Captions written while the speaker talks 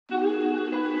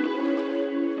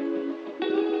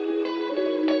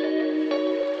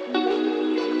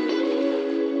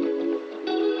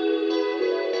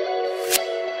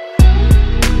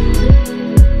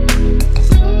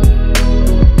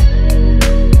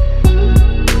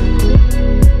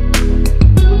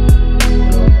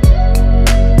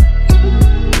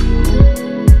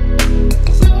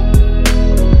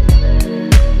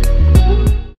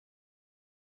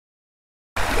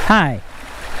Hi,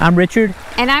 I'm Richard.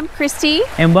 And I'm Christy.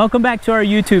 And welcome back to our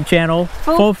YouTube channel,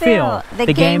 Fulfill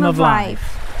the Game of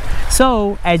Life.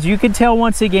 So, as you can tell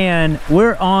once again,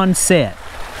 we're on set.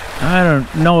 I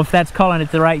don't know if that's calling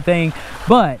it the right thing,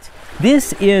 but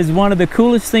this is one of the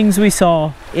coolest things we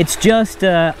saw. It's just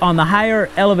on the higher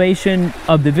elevation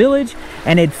of the village,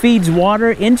 and it feeds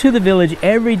water into the village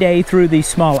every day through these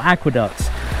small aqueducts.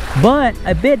 But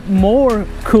a bit more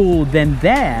cool than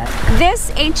that,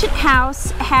 this ancient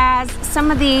house has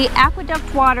some of the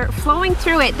aqueduct water flowing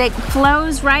through it that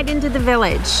flows right into the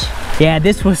village. Yeah,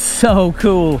 this was so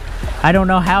cool. I don't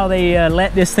know how they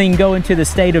let this thing go into the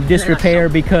state of disrepair,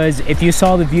 because if you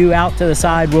saw the view out to the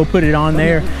side, we'll put it on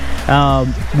there.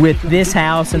 With this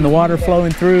house and the water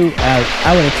flowing through,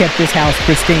 I would have kept this house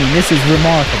pristine. This is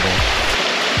remarkable.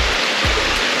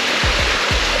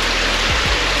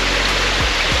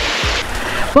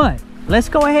 But let's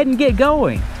go ahead and get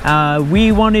going.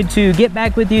 We wanted to get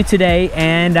back with you today,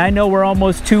 and I know we're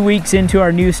almost 2 weeks into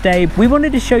our new stay. We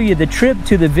wanted to show you the trip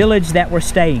to the village that we're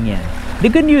staying in. The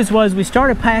good news was we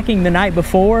started packing the night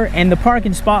before, and the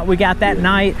parking spot we got that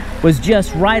night was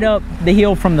just right up the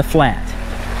hill from the flat.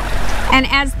 And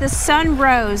as the sun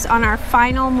rose on our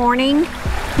final morning,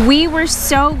 we were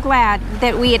so glad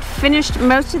that we had finished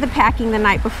most of the packing the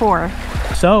night before.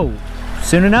 So,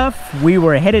 soon enough, we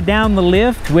were headed down the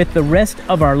lift with the rest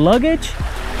of our luggage,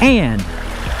 and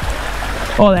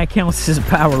oh, that counts as a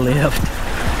power lift.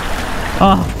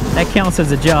 Oh, that counts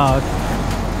as a jog.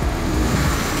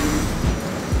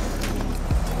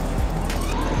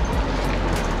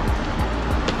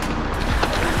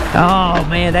 Oh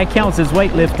man, that counts as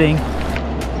weightlifting.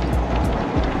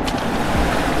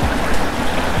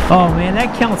 Oh man,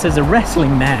 that counts as a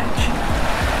wrestling match.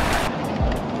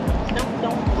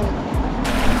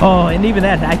 Oh, and even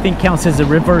that I think counts as a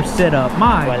reverse sit-up.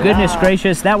 My goodness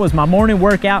gracious, that was my morning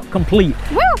workout complete.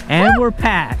 Woo, and woo. We're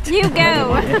packed. You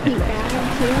go.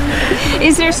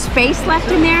 Is there space left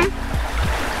in there?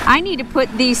 I need to put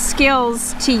these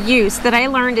skills to use that I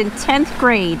learned in 10th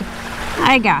grade.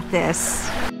 I got this.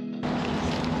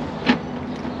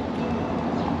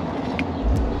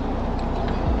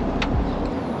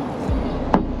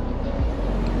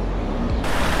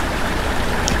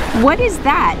 What is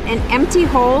that? An empty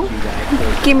hole?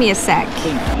 Give me a sec.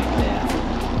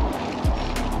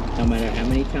 No matter how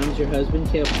many times your husband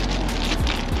tells you.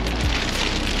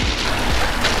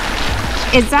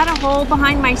 Is that a hole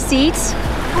behind my seat?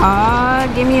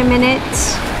 Give me a minute.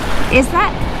 Is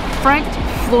that front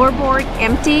floorboard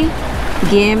empty?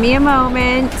 Give me a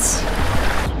moment.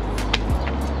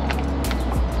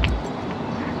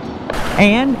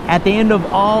 And at the end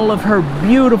of all of her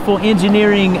beautiful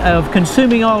engineering of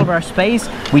consuming all of our space,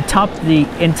 we topped the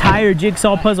entire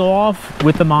jigsaw puzzle off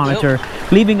with the monitor,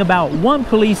 leaving about 1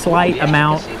 police light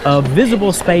amount of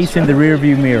visible space in the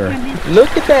rearview mirror.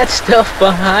 Look at that stuff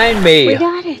behind me. We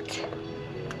got it.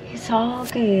 It's all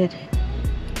good.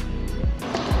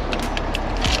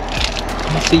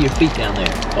 Let me see your feet down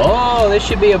there. Oh, this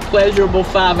should be a pleasurable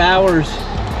 5 hours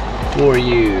for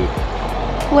you.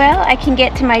 Well, I can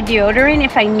get to my deodorant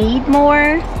if I need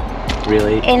more.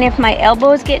 Really? And if my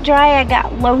elbows get dry, I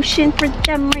got lotion for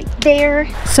them right there.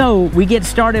 So we get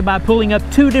started by pulling up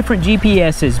 2 different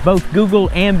GPSs, both Google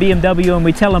and BMW, and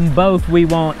we tell them both we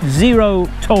want 0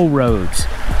 toll roads.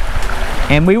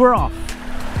 And we were off.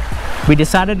 We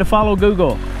decided to follow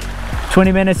Google.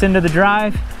 20 minutes into the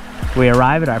drive, we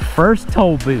arrive at our first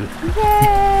toll booth.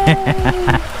 Yay!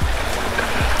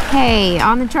 Hey,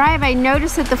 on the drive I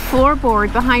noticed that the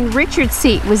floorboard behind Richard's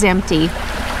seat was empty.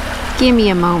 Give me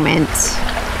a moment.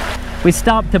 We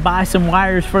stopped to buy some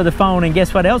wires for the phone, and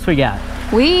guess what else we got?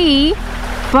 We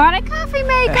bought a coffee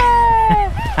maker!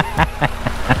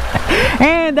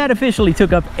 And that officially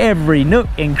took up every nook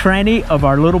and cranny of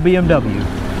our little BMW.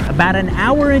 About an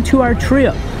hour into our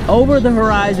trip, over the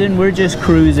horizon, we're just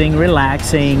cruising,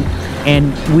 relaxing,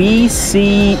 and we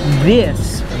see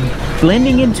this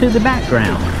blending into the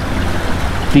background.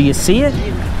 Do you see it?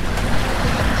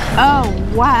 Oh,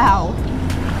 wow.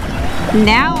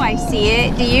 Now I see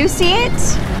it. Do you see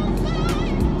it?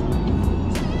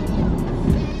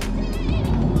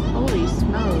 Holy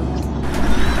smokes.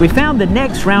 We found the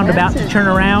next roundabout to turn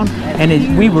around,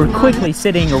 and we were quickly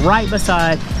sitting right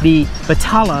beside the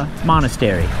Batala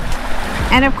Monastery.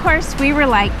 And of course, we were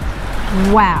like,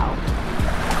 wow.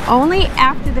 Only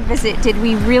after the visit did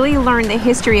we really learn the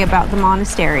history about the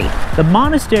monastery. The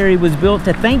monastery was built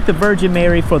to thank the Virgin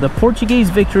Mary for the Portuguese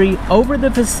victory over the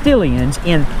Castilians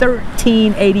in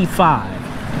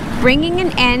 1385. Bringing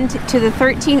an end to the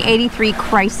 1383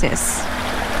 crisis.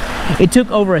 It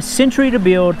took over a century to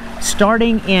build,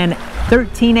 starting in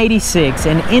 1386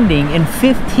 and ending in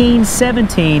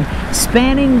 1517,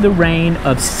 spanning the reign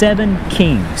of 7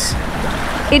 kings.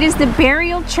 It is the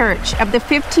burial church of the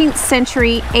 15th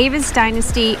century Avis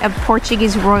dynasty of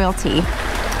Portuguese royalty.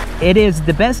 It is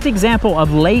the best example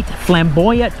of late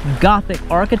flamboyant Gothic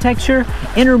architecture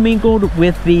intermingled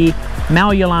with the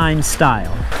Maluline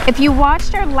style. If you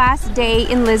watched our last day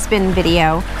in Lisbon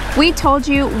video, we told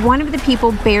you one of the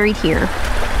people buried here.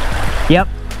 Yep,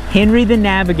 Henry the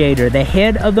Navigator, the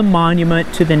head of the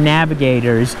monument to the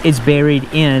navigators, is buried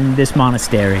in this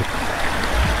monastery.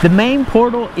 The main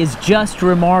portal is just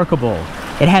remarkable.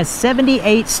 It has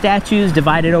 78 statues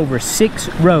divided over 6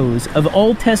 rows of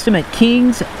Old Testament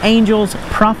kings, angels,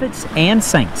 prophets, and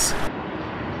saints.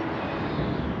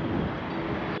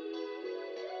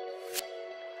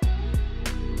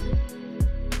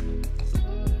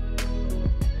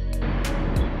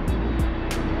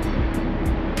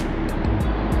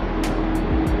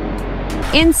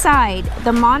 Inside,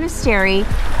 the monastery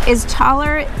is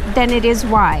taller than it is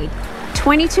wide.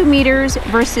 22 meters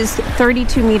versus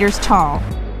 32 meters tall.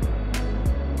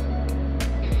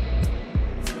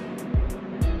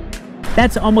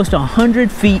 That's almost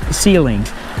 100 feet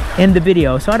ceilings in the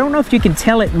video. So I don't know if you can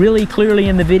tell it really clearly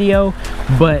in the video,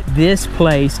 but this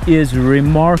place is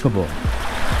remarkable.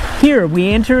 Here we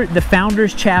enter the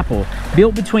Founders Chapel,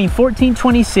 built between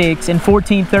 1426 and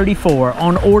 1434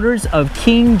 on orders of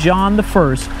King John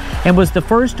I, and was the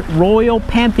first royal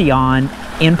pantheon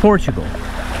in Portugal.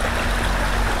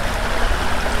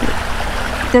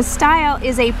 The style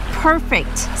is a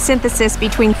perfect synthesis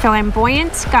between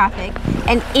flamboyant Gothic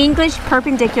and English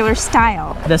perpendicular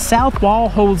style. The south wall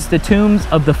holds the tombs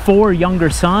of the 4 younger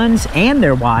sons and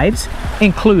their wives,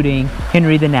 including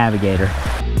Henry the Navigator.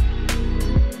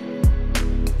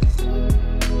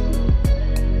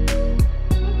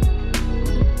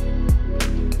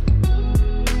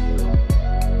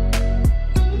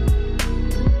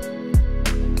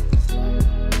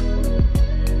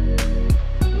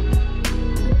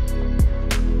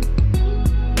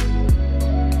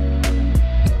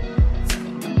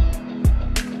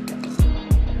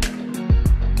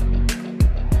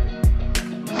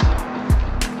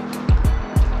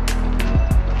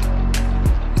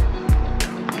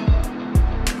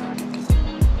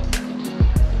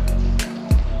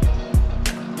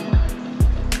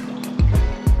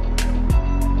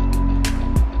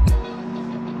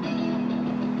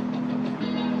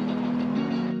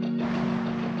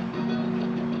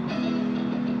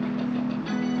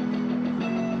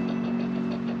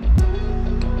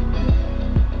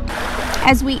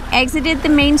 As we exited the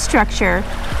main structure,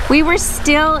 we were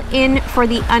still in for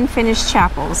the unfinished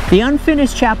chapels. The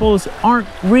unfinished chapels aren't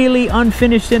really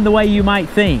unfinished in the way you might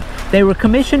think. They were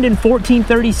commissioned in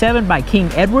 1437 by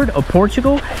King Edward of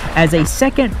Portugal as a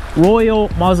second royal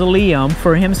mausoleum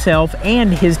for himself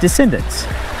and his descendants.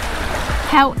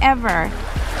 However,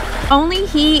 only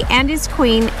he and his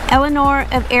queen, Eleanor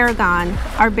of Aragon,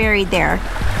 are buried there.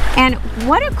 And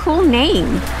what a cool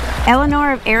name,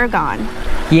 Eleanor of Aragon.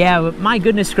 Yeah, my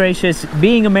goodness gracious,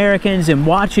 being Americans and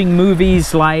watching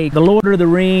movies like The Lord of the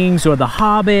Rings or The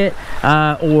Hobbit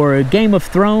or Game of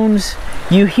Thrones,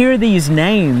 you hear these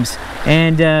names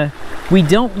and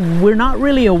we're not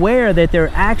really aware that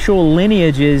they're actual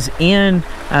lineages in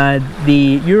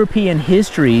the European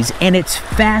histories, and it's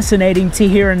fascinating to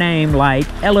hear a name like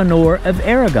Eleanor of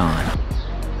Aragon.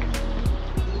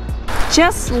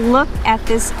 Just look at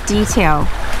this detail.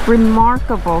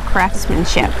 Remarkable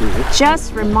craftsmanship.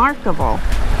 Just remarkable.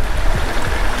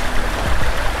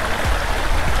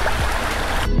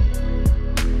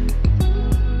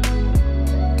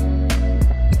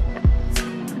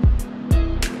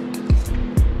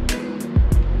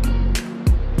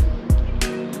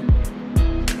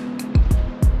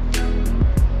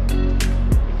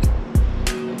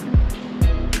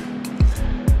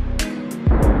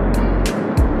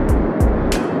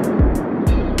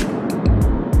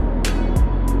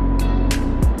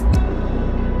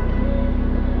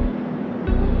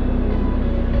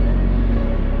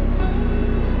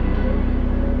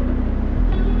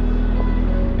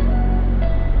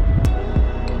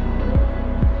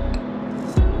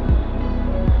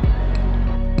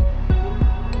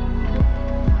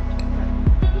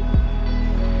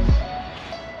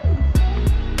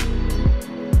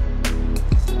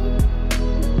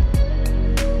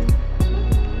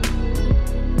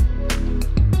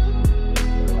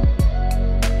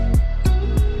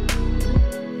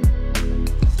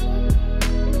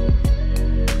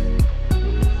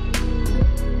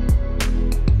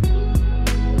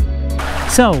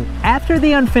 So, after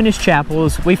the unfinished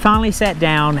chapels, we finally sat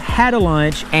down, had a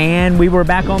lunch, and we were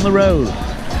back on the road.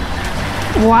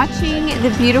 watching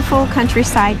the beautiful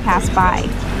countryside pass by.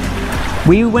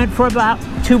 We went for about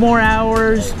 2 more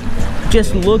hours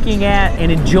just looking at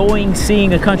and enjoying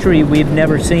seeing a country we've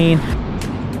never seen.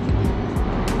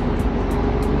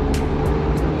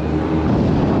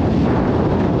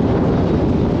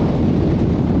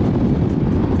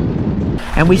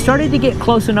 And we started to get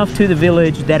close enough to the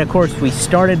village that, of course, we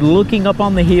started looking up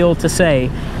on the hill to say,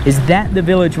 is that the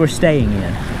village we're staying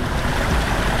in?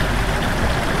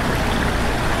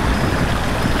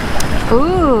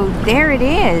 Ooh, there it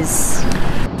is.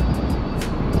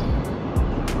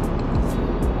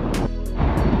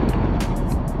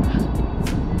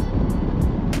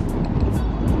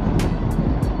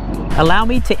 Allow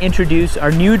me to introduce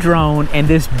our new drone and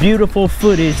this beautiful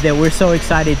footage that we're so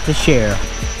excited to share.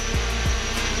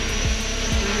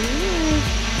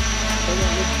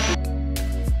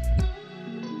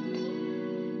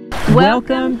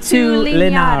 Welcome to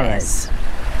Linares.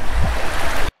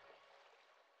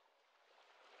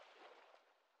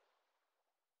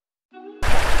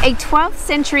 A 12th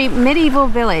century medieval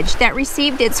village that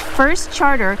received its first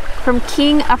charter from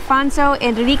King Afonso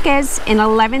Enriquez in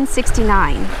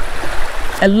 1169.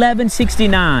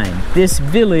 1169. This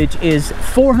village is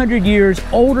 400 years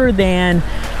older than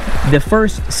the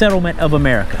first settlement of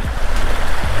America.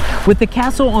 With the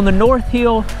castle on the north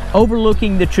hill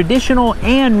overlooking the traditional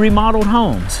and remodeled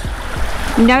homes.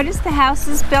 Notice the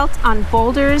houses built on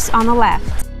boulders on the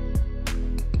left.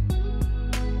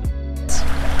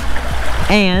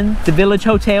 And the village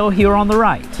hotel here on the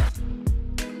right.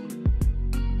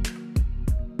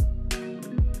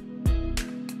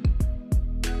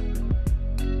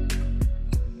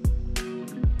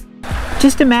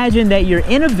 Just imagine that you're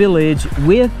in a village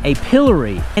with a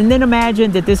pillory, and then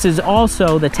imagine that this is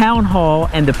also the town hall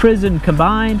and the prison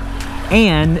combined,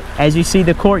 and as you see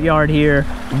the courtyard here,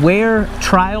 where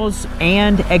trials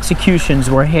and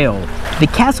executions were held. The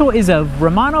castle is of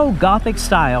Romano Gothic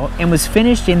style and was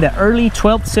finished in the early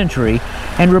 12th century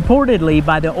and reportedly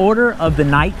by the order of the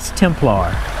Knights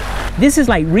Templar. This is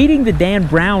like reading the Dan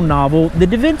Brown novel, The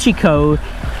Da Vinci Code,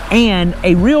 and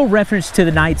a real reference to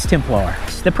the Knights Templar.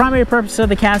 The primary purpose of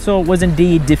the castle was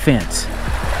indeed defense.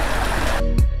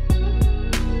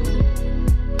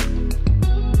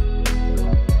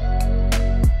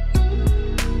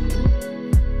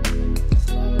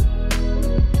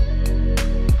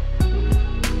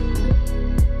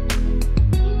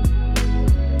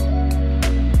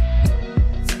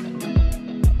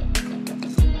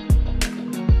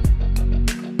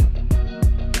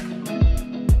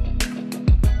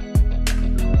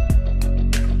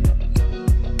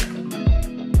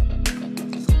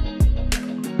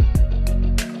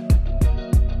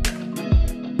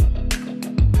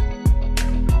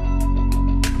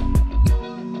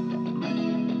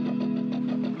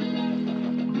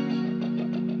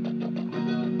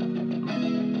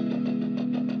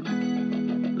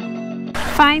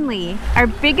 Finally, our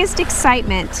biggest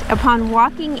excitement upon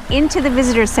walking into the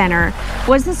visitor center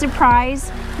was the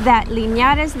surprise that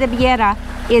Linares de Viera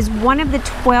is one of the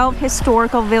 12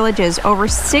 historical villages over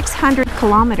 600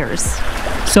 kilometers.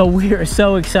 So we are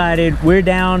so excited. We're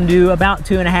down to about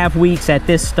 2.5 weeks at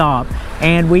this stop,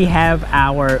 and we have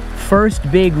our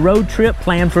first big road trip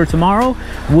planned for tomorrow.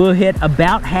 We'll hit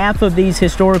about half of these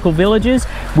historical villages.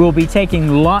 We'll be taking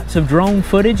lots of drone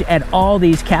footage at all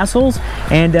these castles,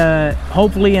 and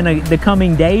hopefully in the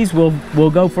coming days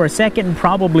we'll go for a second and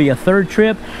probably a third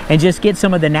trip and just get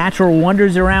some of the natural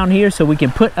wonders around here so we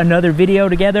can put another video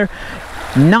together.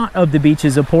 Not of the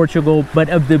beaches of Portugal, but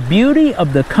of the beauty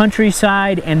of the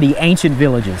countryside and the ancient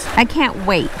villages. I can't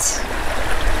wait.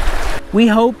 We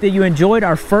hope that you enjoyed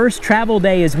our first travel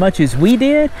day as much as we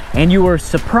did, and you were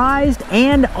surprised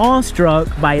and awestruck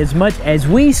by as much as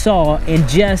we saw in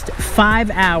just 5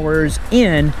 hours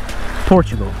in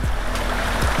Portugal.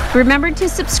 Remember to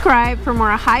subscribe for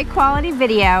more high quality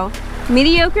video,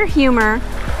 mediocre humor,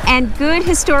 and good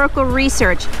historical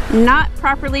research not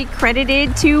properly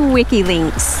credited to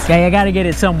WikiLinks. Okay, I gotta get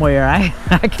it somewhere. I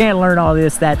can't learn all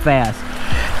this that fast.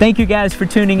 Thank you guys for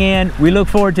tuning in. We look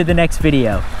forward to the next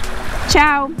video.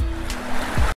 Ciao.